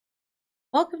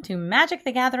Welcome to Magic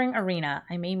the Gathering Arena.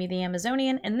 I'm Amy the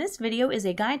Amazonian, and this video is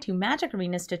a guide to Magic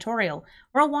Arena's tutorial,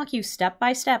 where I'll walk you step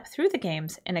by step through the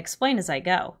games and explain as I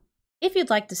go. If you'd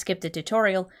like to skip the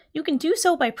tutorial, you can do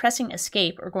so by pressing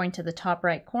Escape or going to the top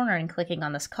right corner and clicking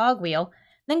on this cogwheel,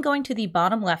 then going to the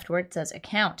bottom left where it says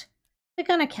Account. Click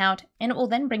on Account, and it will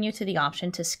then bring you to the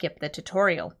option to skip the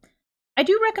tutorial. I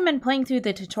do recommend playing through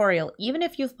the tutorial even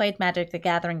if you've played Magic the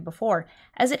Gathering before,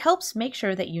 as it helps make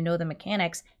sure that you know the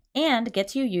mechanics and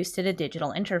gets you used to the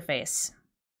digital interface.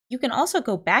 You can also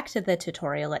go back to the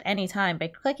tutorial at any time by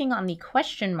clicking on the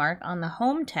question mark on the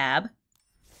Home tab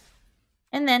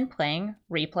and then playing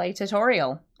Replay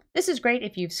Tutorial. This is great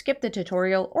if you've skipped the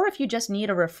tutorial or if you just need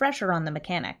a refresher on the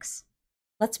mechanics.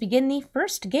 Let's begin the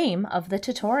first game of the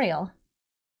tutorial.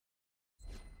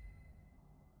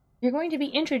 You're going to be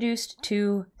introduced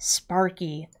to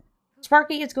Sparky.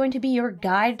 Sparky is going to be your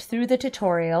guide through the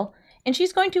tutorial, and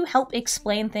she's going to help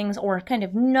explain things or kind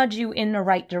of nudge you in the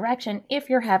right direction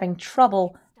if you're having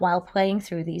trouble while playing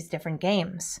through these different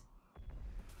games.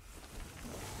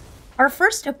 Our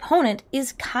first opponent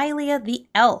is Kylea the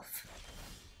Elf.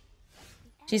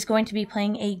 She's going to be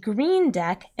playing a green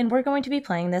deck, and we're going to be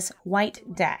playing this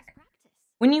white deck.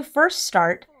 When you first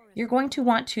start, you're going to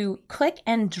want to click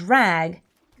and drag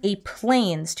a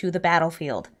plains to the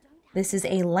battlefield. This is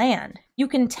a land. You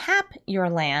can tap your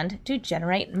land to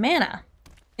generate mana.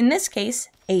 In this case,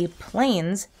 a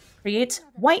plains creates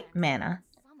white mana.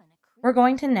 We're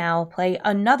going to now play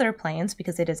another plains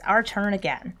because it is our turn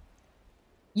again.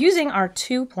 Using our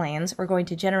 2 plains, we're going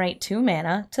to generate 2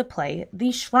 mana to play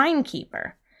the Shrine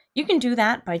Keeper. You can do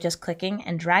that by just clicking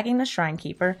and dragging the Shrine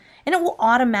Keeper, and it will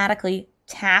automatically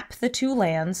tap the 2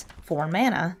 lands for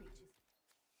mana.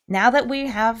 Now that we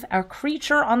have our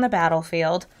creature on the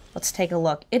battlefield, let's take a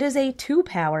look. It is a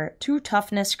 2-power,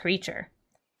 2-toughness creature.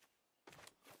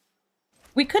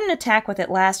 We couldn't attack with it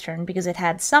last turn because it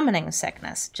had Summoning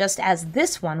Sickness, just as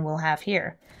this one will have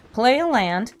here. Play a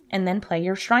land, and then play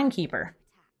your Shrine Keeper.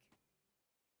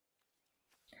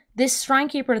 This Shrine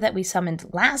Keeper that we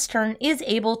summoned last turn is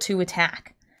able to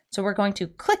attack. So we're going to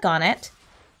click on it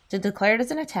to declare it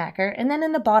as an attacker, and then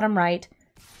in the bottom right,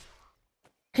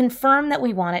 confirm that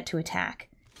we want it to attack.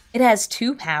 It has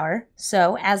 2 power,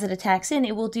 so as it attacks in,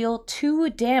 it will deal 2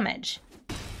 damage.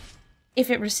 If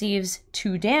it receives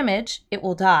 2 damage, it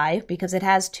will die because it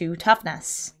has 2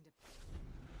 toughness.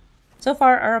 So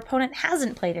far, our opponent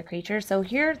hasn't played a creature, so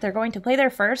here they're going to play their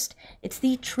first. It's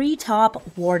the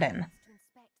Treetop Warden.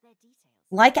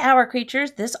 Like our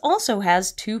creatures, this also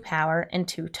has 2 power and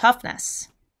 2 toughness.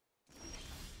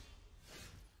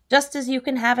 Just as you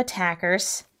can have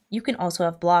attackers, you can also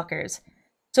have blockers.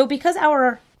 So because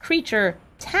our creature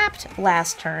tapped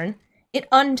last turn, it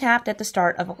untapped at the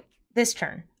start of this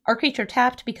turn. Our creature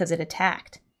tapped because it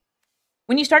attacked.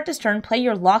 When you start this turn, play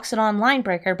your Loxodon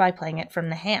Linebreaker by playing it from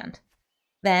the hand.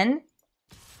 Then,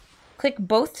 click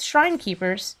both Shrine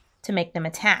Keepers to make them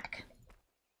attack.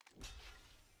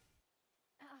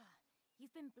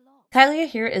 Kylea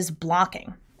here is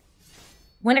blocking.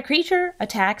 When a creature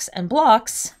attacks and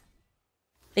blocks,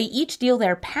 they each deal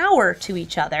their power to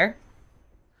each other,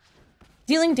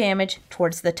 dealing damage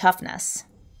towards the toughness.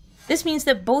 This means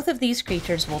that both of these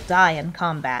creatures will die in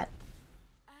combat.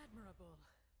 Admirable.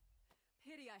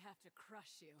 Pity I have to crush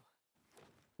you.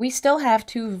 We still have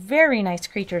 2 very nice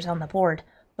creatures on the board,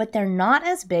 but they're not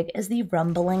as big as the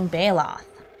Rumbling Baloth.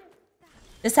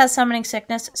 This has Summoning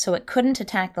Sickness, so it couldn't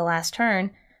attack the last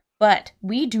turn, but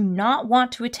we do not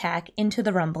want to attack into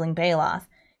the Rumbling Baloth.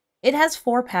 It has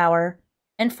 4 power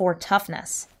and 4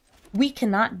 toughness. We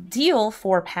cannot deal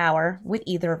 4 power with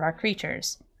either of our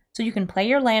creatures. So you can play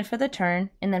your land for the turn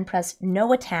and then press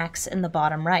no attacks in the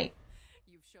bottom right.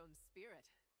 You've shown spirit.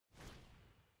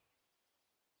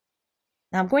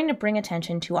 Now I'm going to bring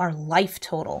attention to our life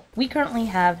total. We currently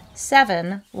have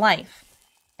 7 life,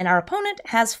 and our opponent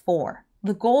has 4.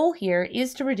 The goal here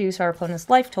is to reduce our opponent's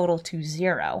life total to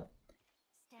 0.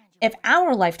 If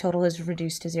our life total is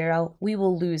reduced to 0, we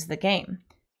will lose the game.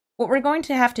 What we're going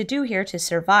to have to do here to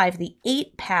survive the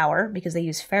 8 power, because they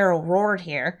use Feral Roar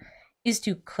here, is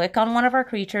to click on one of our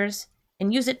creatures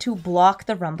and use it to block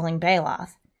the Rumbling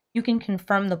Baloth. You can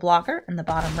confirm the blocker in the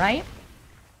bottom right.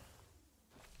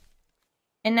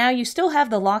 And now you still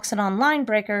have the Loxodon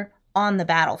Linebreaker on the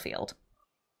battlefield.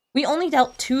 We only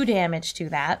dealt 2 damage to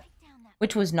that,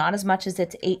 which was not as much as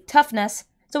its 8 toughness,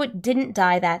 so it didn't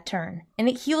die that turn, and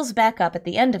it heals back up at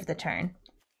the end of the turn.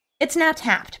 It's now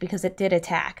tapped because it did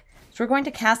attack, so we're going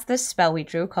to cast this spell we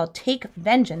drew called Take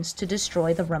Vengeance to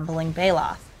destroy the Rumbling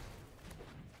Baloth.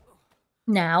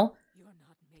 Now,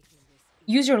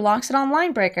 use your Loxodon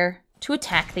Linebreaker to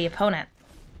attack the opponent.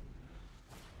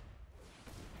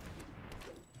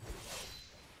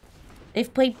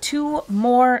 They've played 2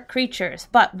 more creatures,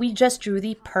 but we just drew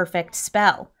the perfect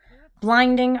spell.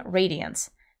 Blinding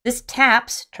Radiance. This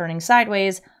taps, turning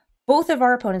sideways, both of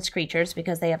our opponent's creatures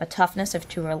because they have a toughness of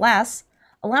 2 or less,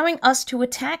 allowing us to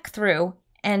attack through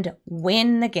and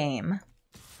win the game.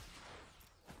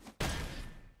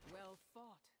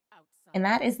 And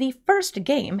that is the first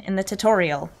game in the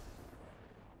tutorial.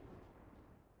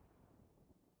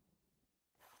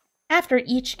 After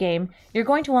each game, you're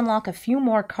going to unlock a few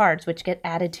more cards which get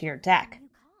added to your deck.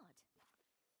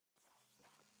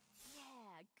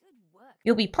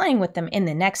 You'll be playing with them in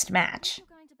the next match.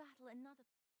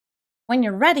 When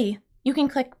you're ready, you can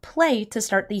click play to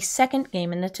start the second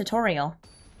game in the tutorial.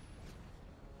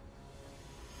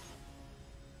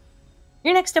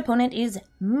 Your next opponent is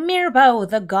Miirbo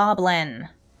the Goblin.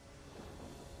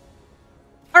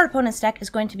 Our opponent's deck is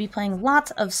going to be playing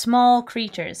lots of small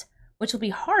creatures, which will be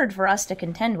hard for us to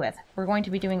contend with. We're going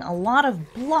to be doing a lot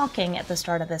of blocking at the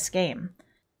start of this game.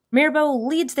 Miirbo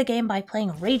leads the game by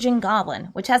playing Raging Goblin,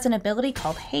 which has an ability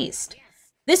called Haste.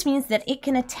 This means that it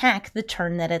can attack the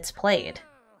turn that it's played.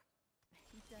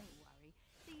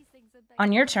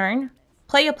 On your turn,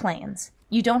 play a Plains.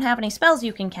 You don't have any spells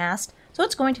you can cast, so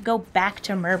it's going to go back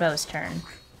to Miirbo's turn.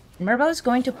 Miirbo's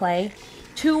going to play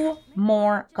 2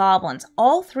 more goblins.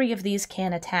 All 3 of these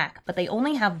can attack, but they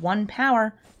only have 1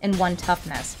 power and 1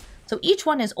 toughness, so each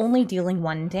one is only dealing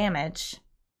 1 damage.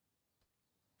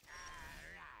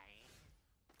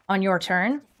 On your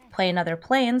turn, play another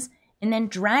Plains, and then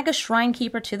drag a Shrine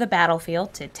Keeper to the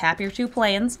battlefield to tap your 2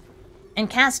 Plains, and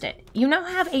cast it. You now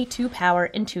have a 2 power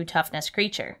and 2 toughness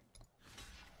creature.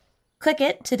 Click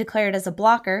it to declare it as a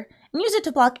blocker, and use it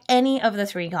to block any of the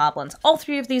 3 goblins. All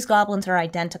 3 of these goblins are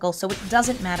identical, so it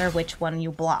doesn't matter which one you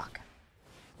block.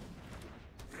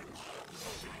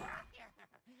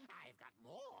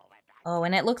 Oh,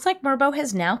 and it looks like Miirbo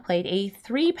has now played a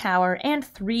 3 power and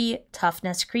 3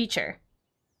 toughness creature.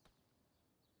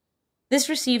 This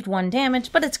received 1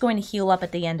 damage, but it's going to heal up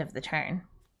at the end of the turn.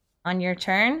 On your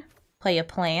turn, play a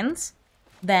Plains,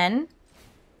 then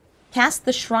cast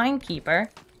the Shrine Keeper,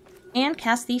 and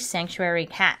cast the Sanctuary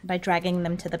Cat by dragging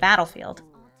them to the battlefield.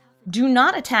 Do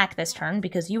not attack this turn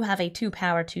because you have a 2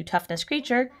 power, 2 toughness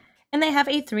creature, and they have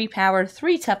a 3 power,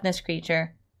 3 toughness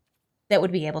creature that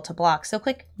would be able to block, so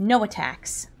click no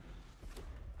attacks.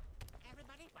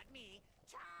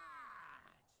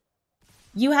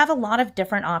 You have a lot of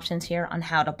different options here on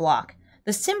how to block.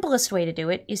 The simplest way to do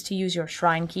it is to use your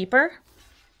Shrine Keeper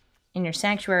and your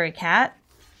Sanctuary Cat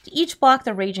to each block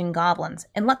the Raging Goblins,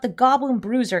 and let the Goblin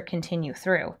Bruiser continue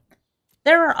through.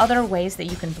 There are other ways that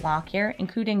you can block here,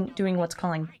 including doing what's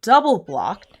called double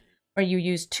block, where you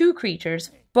use 2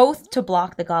 creatures, both to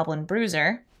block the Goblin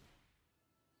Bruiser.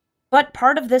 But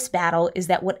part of this battle is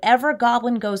that whatever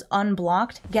goblin goes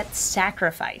unblocked gets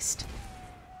sacrificed,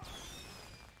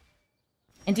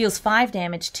 and deals 5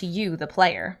 damage to you, the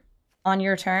player. On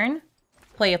your turn,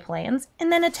 play a Plains,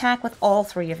 and then attack with all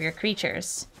 3 of your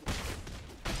creatures.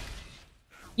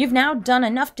 You've now done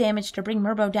enough damage to bring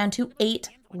Miirbo down to 8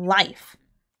 life.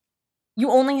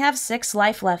 You only have 6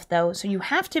 life left though, so you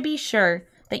have to be sure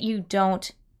that you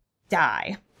don't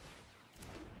die.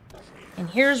 And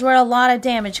here's where a lot of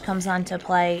damage comes onto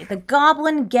play. The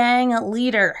Goblin Gang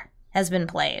Leader has been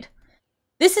played.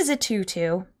 This is a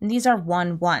 2/2, and these are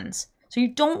 1/1s. So you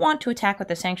don't want to attack with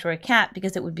the Sanctuary Cat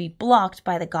because it would be blocked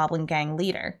by the Goblin Gang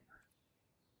Leader.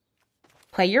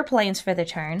 Play your Plains for the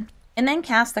turn, and then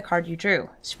cast the card you drew,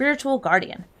 Spiritual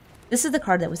Guardian. This is the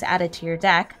card that was added to your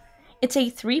deck. It's a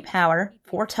 3 power,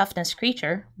 4 toughness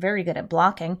creature, very good at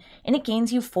blocking, and it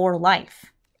gains you 4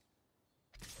 life.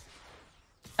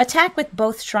 Attack with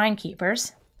both Shrine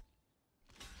Keepers.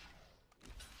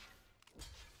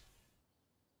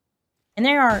 And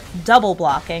they are double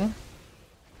blocking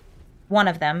one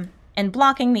of them and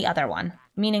blocking the other one,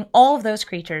 meaning all of those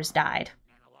creatures died.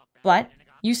 But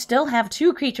you still have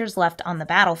 2 creatures left on the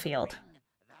battlefield.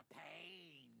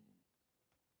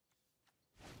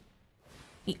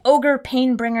 The Ogre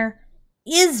Painbringer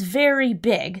is very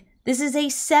big. This is a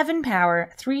 7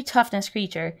 power, 3 toughness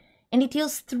creature, and it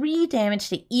deals 3 damage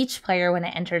to each player when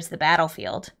it enters the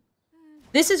battlefield.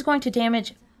 This is going to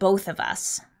damage both of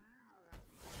us.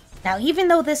 Now, even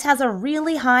though this has a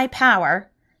really high power,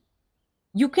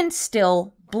 you can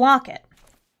still block it.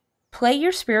 Play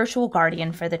your Spiritual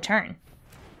Guardian for the turn.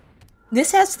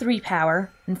 This has 3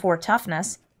 power and 4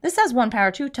 toughness. This has 1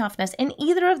 power, 2 toughness, and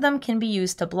either of them can be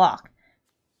used to block.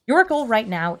 Your goal right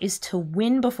now is to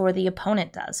win before the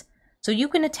opponent does. So you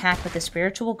can attack with the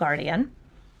Spiritual Guardian,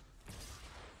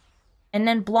 and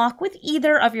then block with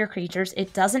either of your creatures.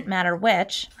 It doesn't matter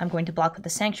which. I'm going to block with the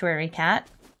Sanctuary Cat.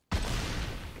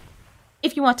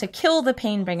 If you want to kill the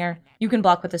Painbringer, you can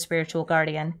block with the Spiritual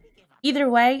Guardian. Either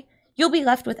way, you'll be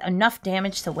left with enough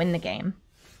damage to win the game.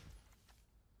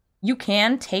 You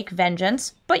can take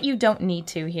Vengeance, but you don't need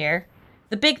to here.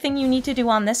 The big thing you need to do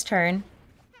on this turn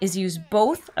is use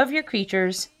both of your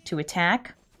creatures to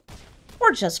attack,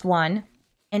 or just one,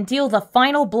 and deal the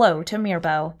final blow to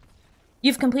Miirbo.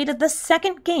 You've completed the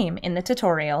second game in the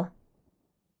tutorial.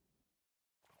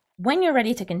 When you're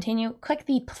ready to continue, click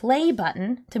the play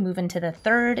button to move into the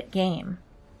third game.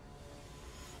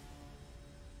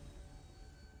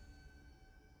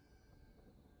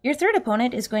 Your third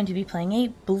opponent is going to be playing a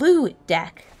blue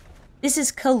deck. This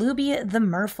is Calubi the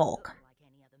Merfolk.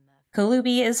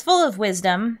 Calubi is full of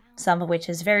wisdom, some of which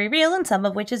is very real and some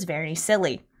of which is very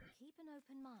silly.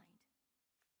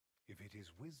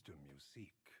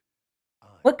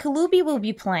 What Calubi will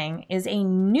be playing is a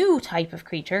new type of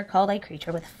creature called a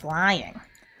creature with flying.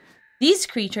 These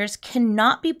creatures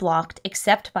cannot be blocked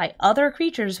except by other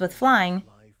creatures with flying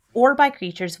or by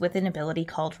creatures with an ability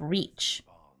called Reach.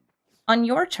 On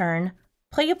your turn,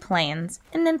 play a Plains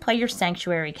and then play your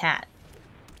Sanctuary Cat.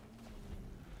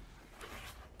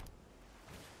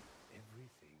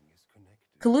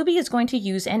 Calubi is going to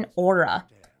use an Aura.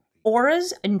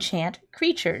 Auras enchant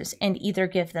creatures and either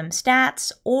give them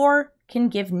stats or can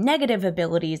give negative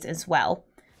abilities as well.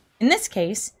 In this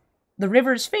case, the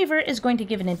River's Favor is going to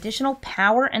give an additional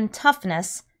power and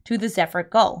toughness to the Zephyr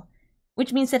Gull,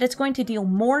 which means that it's going to deal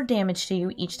more damage to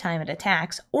you each time it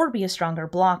attacks or be a stronger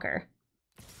blocker.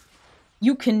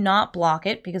 You cannot block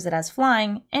it because it has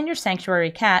flying, and your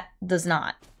Sanctuary Cat does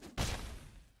not.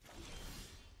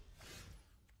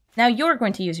 Now you're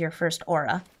going to use your first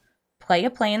Aura. Play a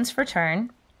Plains for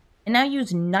turn, and now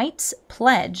use Knight's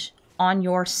Pledge on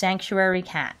your Sanctuary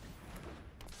Cat.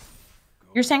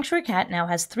 Your Sanctuary Cat now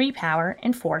has 3 power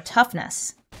and 4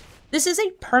 toughness. This is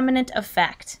a permanent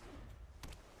effect.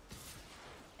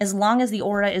 As long as the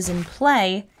Aura is in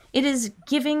play, it is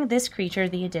giving this creature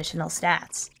the additional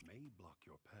stats.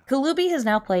 Calubi has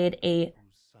now played a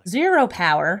 0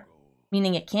 power,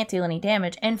 meaning it can't deal any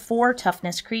damage, and 4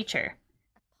 toughness creature.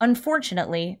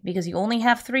 Unfortunately, because you only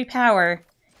have 3 power,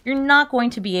 you're not going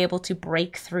to be able to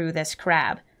break through this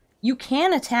crab. You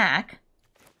can attack,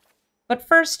 but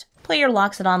first, play your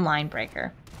Loxodon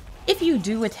Linebreaker. If you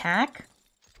do attack,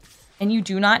 and you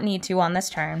do not need to on this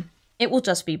turn, it will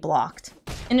just be blocked.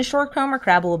 And a Shorecomber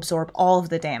Crab will absorb all of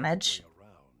the damage.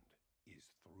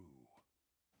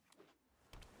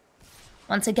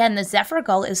 Once again, the Zephyr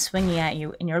Gull is swinging at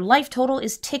you, and your life total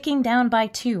is ticking down by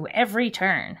 2 every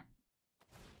turn.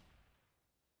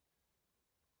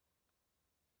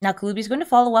 Now Calubi is going to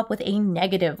follow up with a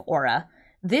negative Aura.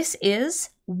 This is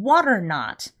Water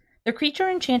Knot. The creature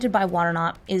enchanted by Water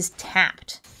Knot is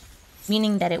tapped,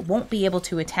 meaning that it won't be able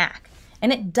to attack,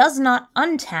 and it does not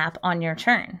untap on your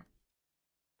turn.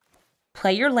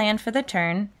 Play your land for the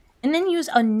turn, and then use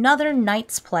another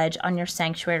Knight's Pledge on your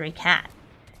Sanctuary Cat.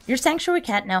 Your Sanctuary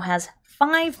Cat now has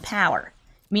 5 power,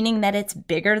 meaning that it's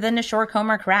bigger than the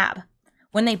Shorecomber Crab.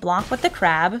 When they block with the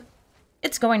crab,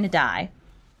 it's going to die,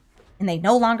 and they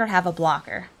no longer have a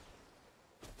blocker.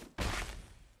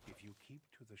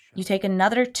 You take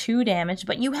another 2 damage,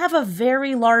 but you have a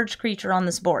very large creature on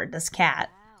this board, this cat.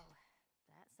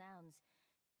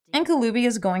 And Calubi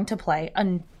is going to play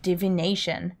a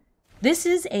Divination. This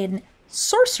is a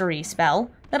sorcery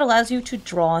spell that allows you to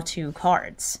draw 2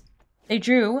 cards. They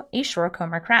drew a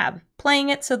Shorecomber Crab, playing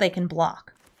it so they can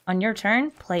block. On your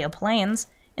turn, play a Plains,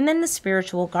 and then the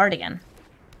Spiritual Guardian.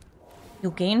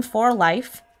 You'll gain 4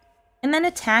 life, and then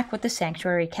attack with the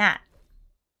Sanctuary Cat.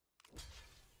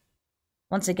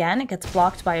 Once again, it gets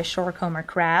blocked by a Shorecomber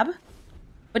Crab,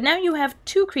 but now you have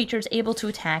 2 creatures able to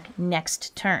attack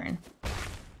next turn.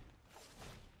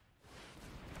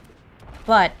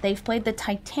 But they've played the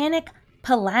Titanic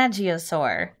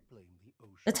Pelagiasaur.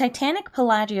 The Titanic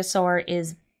Pelagiasaur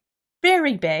is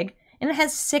very big, and it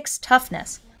has 6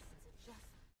 toughness.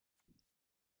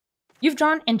 You've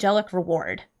drawn Angelic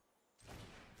Reward.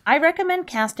 I recommend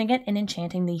casting it and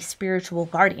enchanting the Spiritual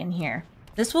Guardian here.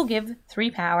 This will give 3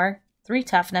 power, 3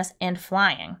 toughness, and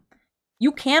flying.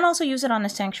 You can also use it on a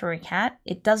Sanctuary Cat.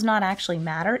 It does not actually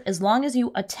matter as long as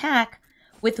you attack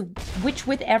with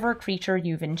whichever creature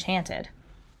you've enchanted.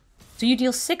 So you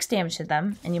deal 6 damage to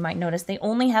them, and you might notice they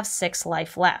only have 6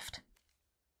 life left.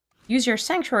 Use your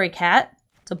Sanctuary Cat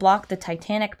to block the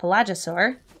Titanic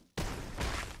Pelagiasaur.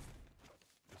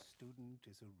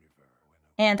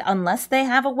 And unless they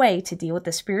have a way to deal with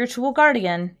the Spiritual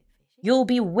Guardian, you'll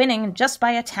be winning just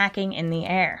by attacking in the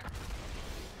air.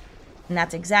 And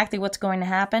that's exactly what's going to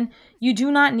happen. You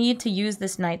do not need to use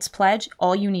this Knight's Pledge.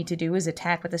 All you need to do is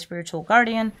attack with a Spiritual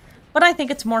Guardian. But I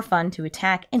think it's more fun to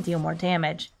attack and deal more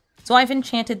damage. So I've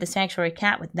enchanted the Sanctuary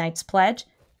Cat with Knight's Pledge.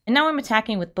 And now I'm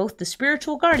attacking with both the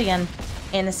Spiritual Guardian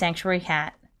and the Sanctuary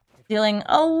Cat, dealing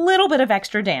a little bit of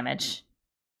extra damage.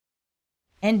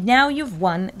 And now you've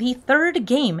won the 3rd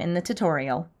game in the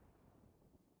tutorial.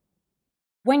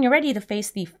 When you're ready to face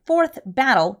the 4th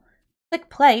battle, click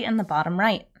play in the bottom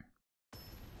right.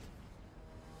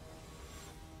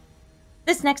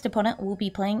 This next opponent will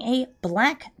be playing a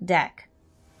black deck.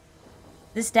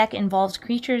 This deck involves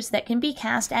creatures that can be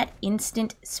cast at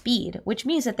instant speed, which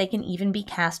means that they can even be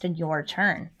cast in your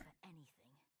turn.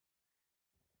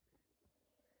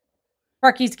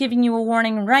 Sparky's giving you a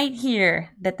warning right here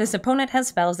that this opponent has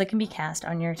spells that can be cast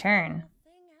on your turn.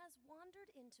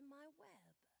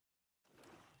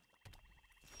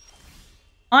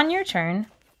 On your turn,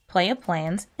 play a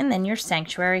Plans and then your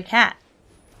Sanctuary Cat.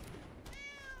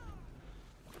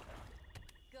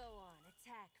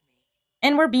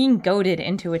 And we're being goaded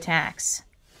into attacks.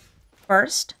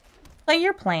 First, play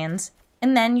your Plans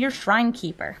and then your Shrine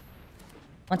Keeper.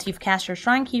 Once you've cast your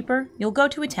Shrine Keeper, you'll go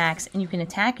to attacks and you can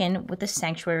attack in with the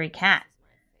Sanctuary Cat.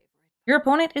 Your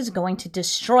opponent is going to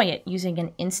destroy it using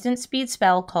an instant speed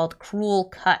spell called Cruel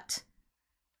Cut.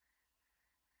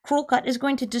 Cruel Cut is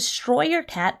going to destroy your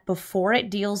cat before it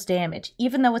deals damage,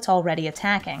 even though it's already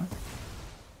attacking.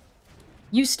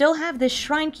 You still have this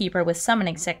Shrine Keeper with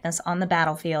Summoning Sickness on the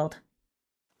battlefield.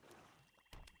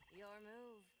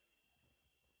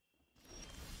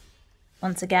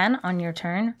 Once again, on your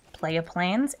turn, play a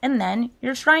Plans, and then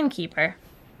your Shrine Keeper.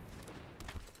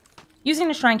 Using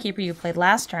the Shrine Keeper you played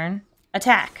last turn,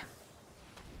 attack.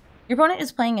 Your opponent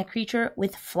is playing a creature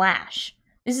with Flash.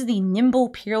 This is the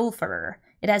Nimble Pilferer.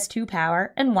 It has 2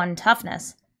 power and 1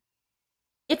 toughness.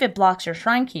 If it blocks your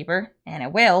Shrine Keeper, and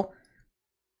it will,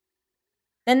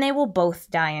 then they will both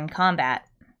die in combat.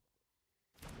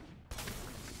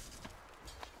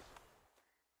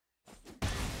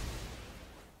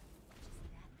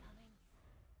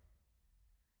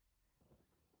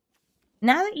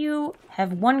 Now that you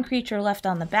have 1 creature left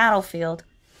on the battlefield,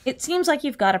 it seems like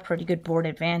you've got a pretty good board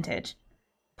advantage.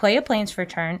 Play a Plains for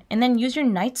turn, and then use your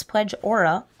Knight's Pledge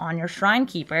aura on your Shrine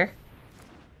Keeper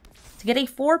to get a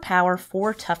 4 power,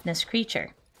 4 toughness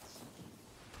creature.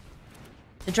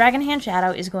 The Dragonhand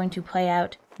Shadow is going to play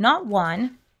out not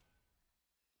 1,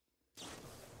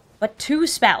 but 2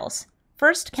 spells.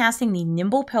 First, casting the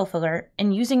Nimble Pilferer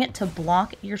and using it to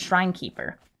block your Shrine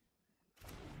Keeper.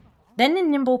 Then the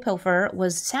Nimble Pilferer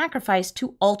was sacrificed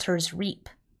to Altar's Reap,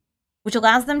 which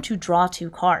allows them to draw 2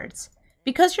 cards.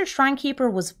 Because your Shrine Keeper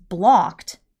was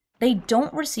blocked, they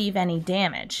don't receive any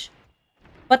damage,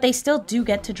 but they still do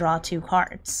get to draw 2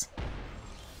 cards.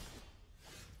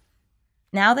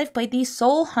 Now they've played the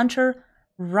Soul Hunter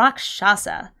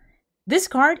Rakshasa. This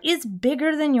card is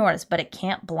bigger than yours, but it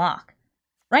can't block.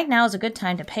 Right now is a good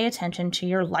time to pay attention to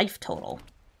your life total.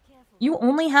 You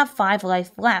only have 5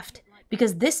 life left,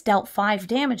 because this dealt 5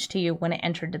 damage to you when it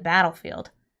entered the battlefield.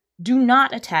 Do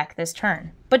not attack this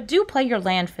turn, but do play your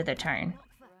land for the turn.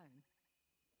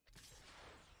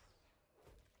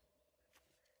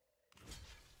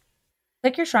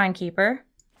 Click your Shrine Keeper,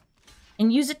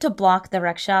 and use it to block the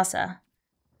Rakshasa.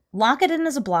 Lock it in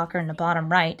as a blocker in the bottom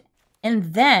right,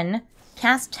 and then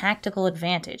cast Tactical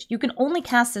Advantage. You can only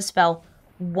cast this spell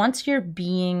once you're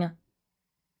being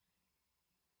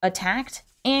attacked,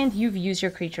 and you've used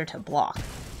your creature to block.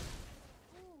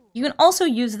 You can also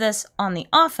use this on the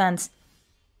offense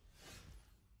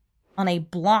on a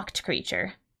blocked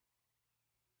creature.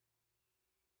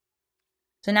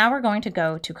 So now we're going to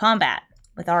go to combat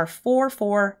with our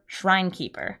 4/4 Shrine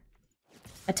Keeper.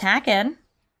 Attack in.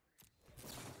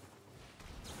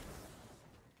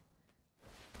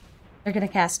 They're going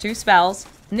to cast 2 spells,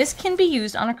 and this can be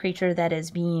used on a creature that is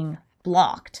being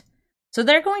blocked. So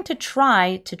they're going to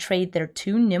try to trade their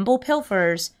 2 Nimble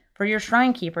Pilferers for your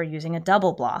Shrine Keeper using a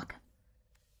double block.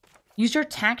 Use your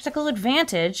Tactical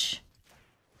Advantage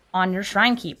on your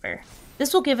Shrine Keeper.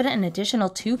 This will give it an additional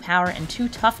 2 power and 2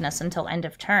 toughness until end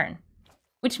of turn,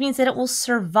 which means that it will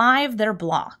survive their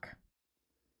block.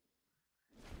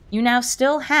 You now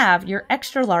still have your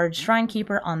extra large Shrine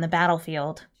Keeper on the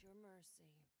battlefield.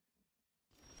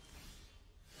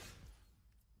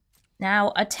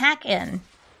 Now attack in.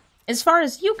 As far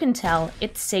as you can tell,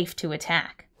 it's safe to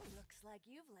attack.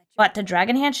 But the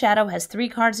Dragonhand Shadow has 3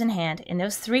 cards in hand, and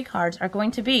those 3 cards are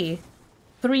going to be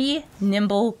 3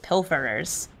 Nimble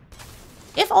Pilferers.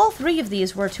 If all 3 of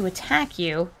these were to attack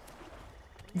you,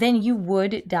 then you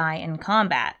would die in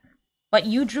combat. But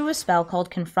you drew a spell called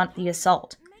Confront the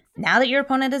Assault. Now that your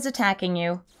opponent is attacking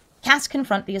you, cast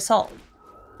Confront the Assault.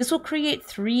 This will create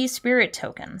 3 spirit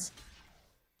tokens.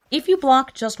 If you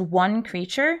block just one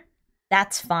creature,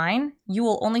 that's fine. You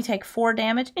will only take 4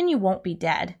 damage and you won't be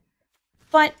dead.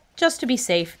 But just to be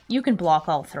safe, you can block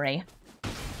all 3.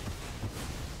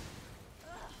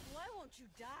 Why won't you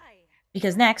die?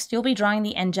 Because next, you'll be drawing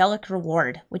the Angelic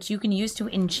Reward, which you can use to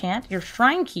enchant your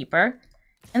Shrine Keeper,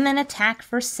 and then attack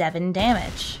for 7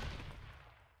 damage.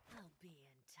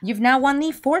 You've now won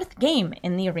the 4th game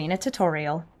in the Arena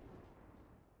tutorial.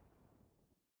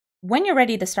 When you're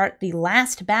ready to start the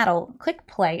last battle, click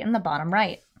play in the bottom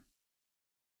right.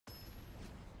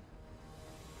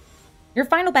 Your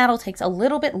final battle takes a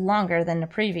little bit longer than the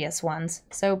previous ones,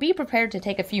 so be prepared to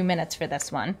take a few minutes for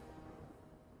this one.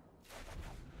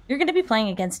 You're going to be playing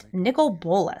against Nicol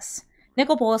Bolas.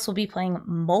 Nicol Bolas will be playing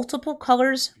multiple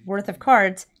colors worth of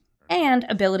cards and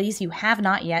abilities you have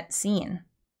not yet seen.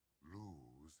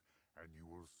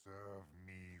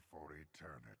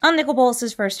 On Nicol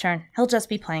Bolas' first turn, he'll just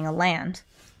be playing a land.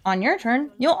 On your turn,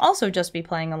 you'll also just be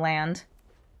playing a land.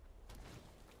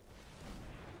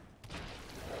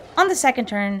 On the second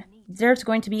turn, there's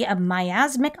going to be a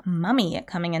Miasmic Mummy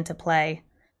coming into play.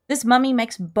 This mummy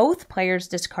makes both players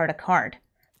discard a card.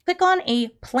 Click on a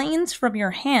Plains from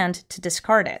your hand to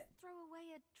discard it. Throw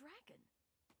away a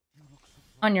dragon.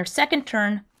 On your second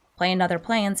turn, play another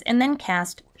Plains and then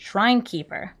cast Shrine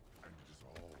Keeper.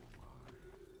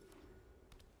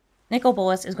 Nicol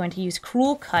Bolas is going to use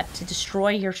Cruel Cut to destroy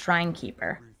your Shrine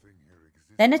Keeper,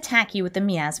 then attack you with the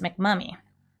Miasmic Mummy.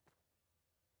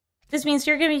 This means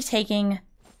you're going to be taking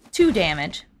 2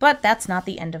 damage, but that's not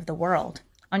the end of the world.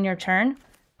 On your turn,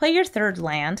 play your 3rd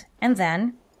land, and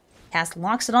then cast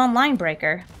Loxodon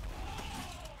Linebreaker.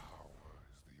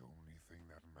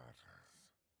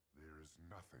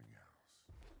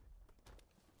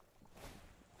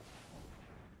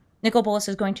 Nicol Bolas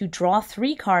is going to draw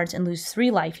 3 cards and lose 3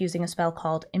 life using a spell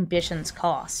called Ambition's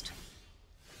Cost.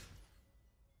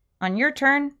 On your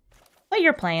turn, play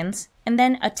your Plains, and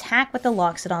then attack with the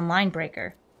Loxodon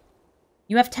Linebreaker.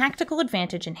 You have tactical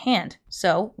advantage in hand,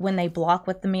 so when they block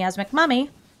with the Miasmic Mummy,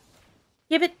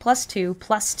 give it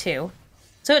 +2/+2,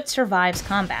 so it survives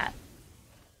combat.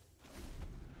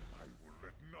 I will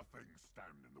let nothing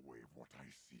stand in the way of what I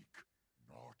seek,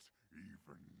 not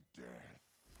even death.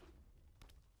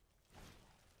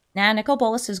 Now Nicol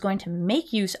Bolas is going to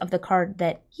make use of the card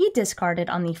that he discarded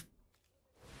on the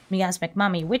Miasmic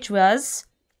Mummy, which was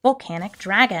Volcanic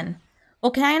Dragon.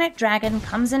 Volcanic Dragon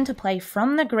comes into play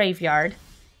from the graveyard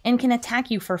and can attack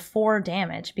you for 4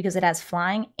 damage because it has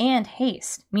flying and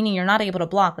haste, meaning you're not able to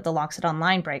block with the Loxodon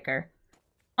Linebreaker.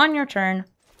 On your turn,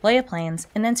 play a Plains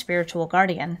and then Spiritual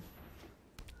Guardian.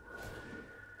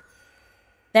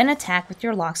 Then attack with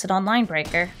your Loxodon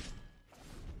Linebreaker.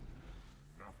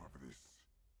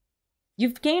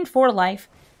 You've gained 4 life,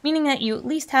 meaning that you at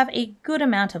least have a good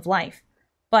amount of life.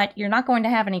 But you're not going to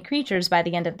have any creatures by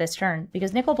the end of this turn,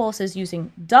 because Nicol Bolas is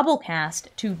using Double Cast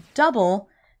to double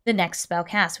the next spell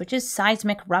cast, which is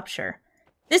Seismic Rupture.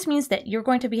 This means that you're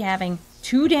going to be having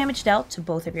 2 damage dealt to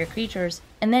both of your creatures,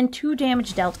 and then 2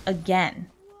 damage dealt again.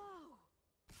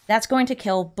 That's going to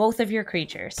kill both of your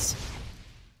creatures.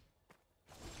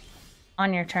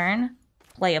 On your turn,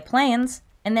 play a Plains,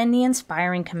 and then the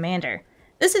Inspiring Commander.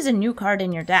 This is a new card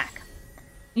in your deck.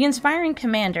 The Inspiring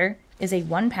Commander is a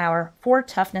 1 power, 4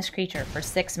 toughness creature for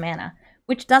 6 mana,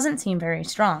 which doesn't seem very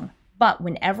strong, but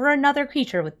whenever another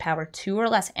creature with power 2 or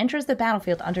less enters the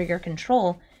battlefield under your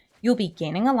control, you'll be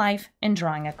gaining a life and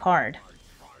drawing a card.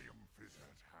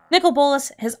 Nicol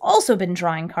Bolas has also been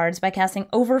drawing cards by casting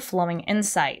Overflowing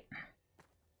Insight.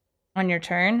 On your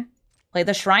turn, play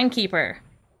the Shrine Keeper.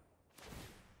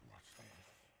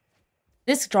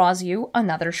 This draws you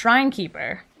another Shrine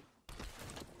Keeper.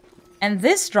 And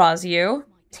this draws you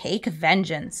Take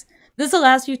Vengeance. This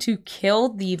allows you to kill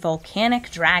the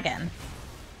Volcanic Dragon.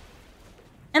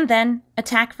 And then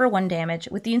attack for 1 damage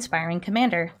with the Inspiring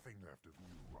Commander.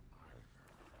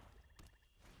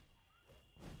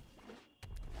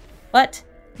 But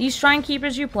these Shrine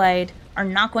Keepers you played are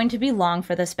not going to be long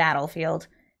for this battlefield,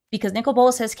 because Nicol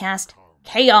Bolas has cast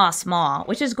Chaos Maw,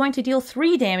 which is going to deal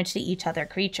 3 damage to each other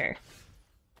creature.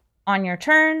 On your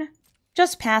turn,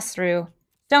 just pass through,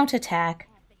 don't attack,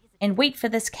 and wait for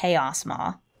this Chaos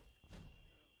Maw.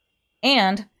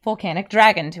 And Volcanic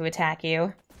Dragon to attack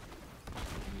you.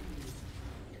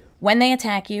 When they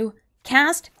attack you,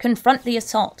 cast Confront the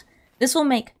Assault. This will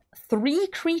make 3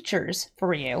 creatures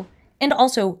for you, and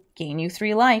also gain you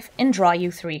 3 life and draw you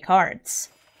 3 cards.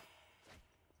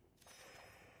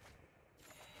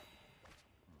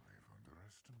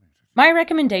 My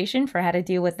recommendation for how to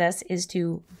deal with this is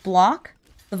to block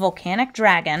the Volcanic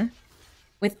Dragon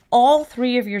with all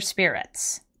 3 of your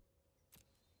spirits.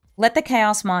 Let the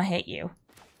Chaos Maw hit you.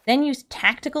 Then use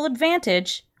Tactical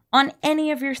Advantage on any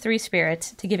of your 3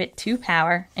 spirits to give it 2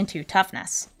 power and 2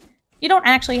 toughness. You don't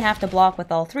actually have to block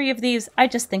with all 3 of these, I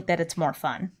just think that it's more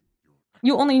fun.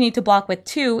 You only need to block with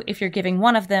 2 if you're giving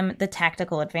one of them the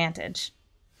Tactical Advantage.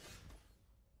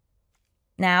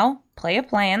 Now, play a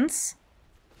Plans,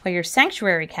 play your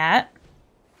Sanctuary Cat,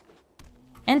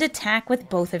 and attack with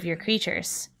both of your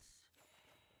creatures.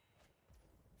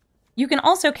 You can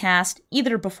also cast,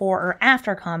 either before or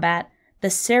after combat, the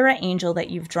Serra Angel that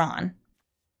you've drawn.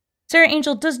 Serra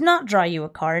Angel does not draw you a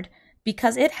card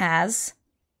because it has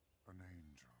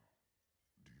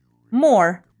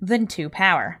more than 2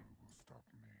 power.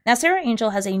 Now, Serra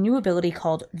Angel has a new ability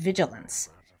called Vigilance.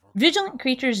 Vigilant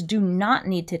creatures do not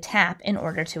need to tap in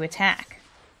order to attack.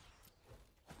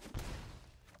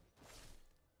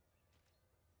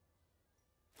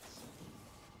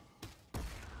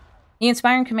 The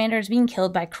Inspiring Commander is being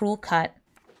killed by Cruel Cut,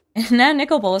 and now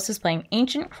Nicol Bolas is playing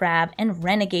Ancient Crab and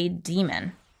Renegade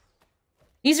Demon.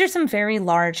 These are some very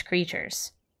large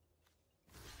creatures.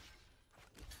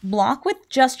 Block with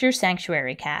just your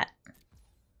Sanctuary Cat.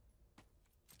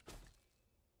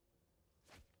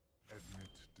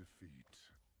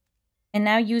 And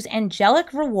now use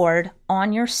Angelic Reward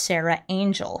on your Serra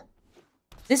Angel.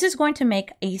 This is going to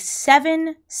make a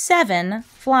 7/7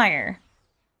 flyer.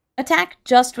 Attack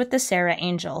just with the Serra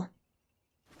Angel.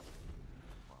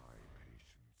 My patience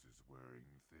is wearing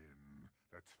thin.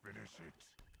 Let's finish it.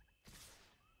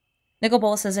 Nicol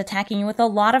Bolas is attacking you with a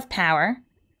lot of power.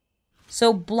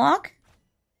 So block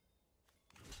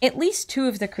at least 2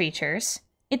 of the creatures.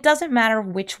 It doesn't matter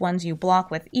which ones you block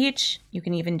with each. You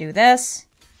can even do this,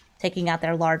 taking out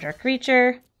their larger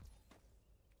creature.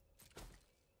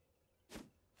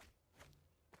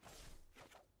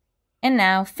 And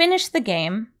now finish the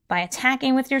game by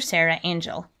attacking with your Serra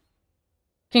Angel.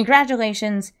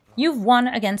 Congratulations, you've won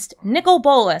against Nicol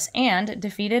Bolas and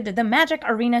defeated the Magic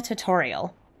Arena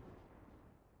tutorial.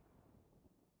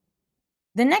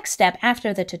 The next step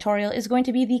after the tutorial is going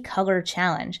to be the Color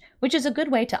Challenge, which is a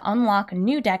good way to unlock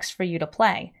new decks for you to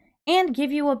play, and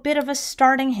give you a bit of a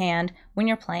starting hand when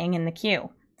you're playing in the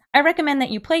queue. I recommend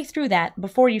that you play through that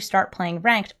before you start playing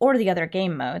Ranked or the other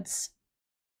game modes.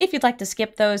 If you'd like to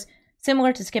skip those,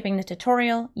 similar to skipping the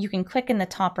tutorial, you can click in the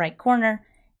top right corner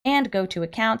and go to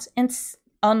Accounts and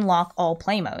unlock all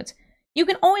play modes. You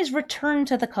can always return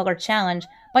to the Color Challenge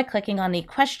by clicking on the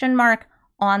question mark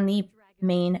on the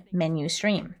main menu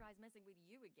stream.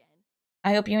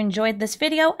 I hope you enjoyed this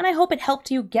video, and I hope it helped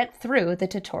you get through the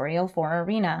tutorial for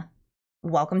Arena.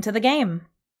 Welcome to the game!